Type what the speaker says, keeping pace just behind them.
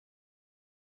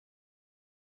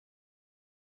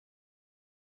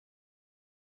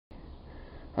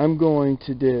I'm going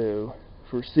to do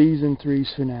for Season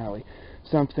 3's finale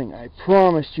something I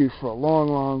promised you for a long,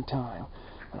 long time.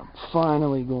 I'm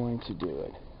finally going to do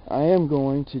it. I am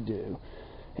going to do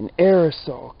an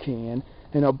aerosol can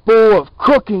and a bowl of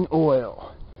cooking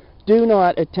oil. Do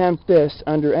not attempt this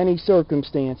under any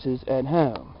circumstances at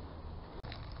home.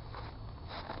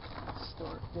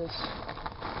 Start this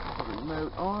with the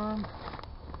remote arm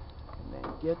and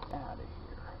then get out of here.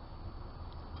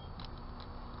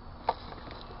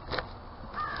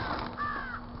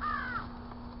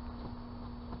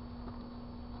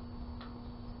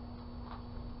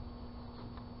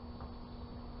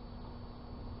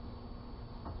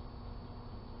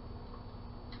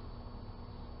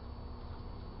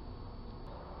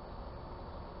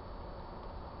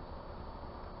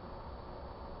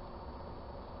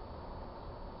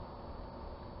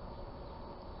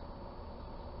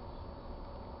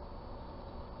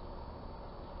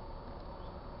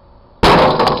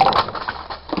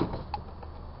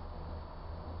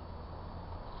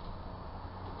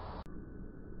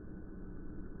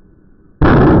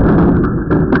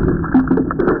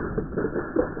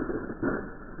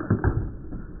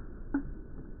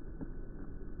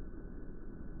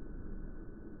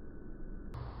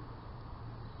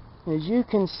 As you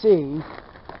can see,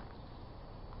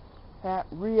 that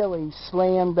really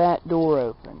slammed that door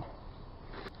open.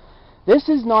 This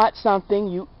is not something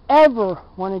you ever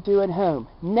want to do at home.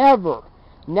 Never,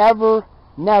 never,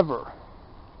 never.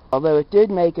 Although it did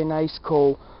make a nice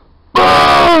cool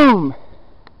boom!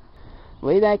 The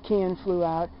way that can flew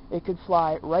out, it could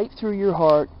fly right through your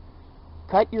heart,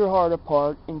 cut your heart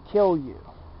apart, and kill you.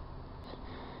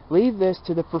 Leave this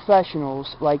to the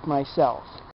professionals like myself.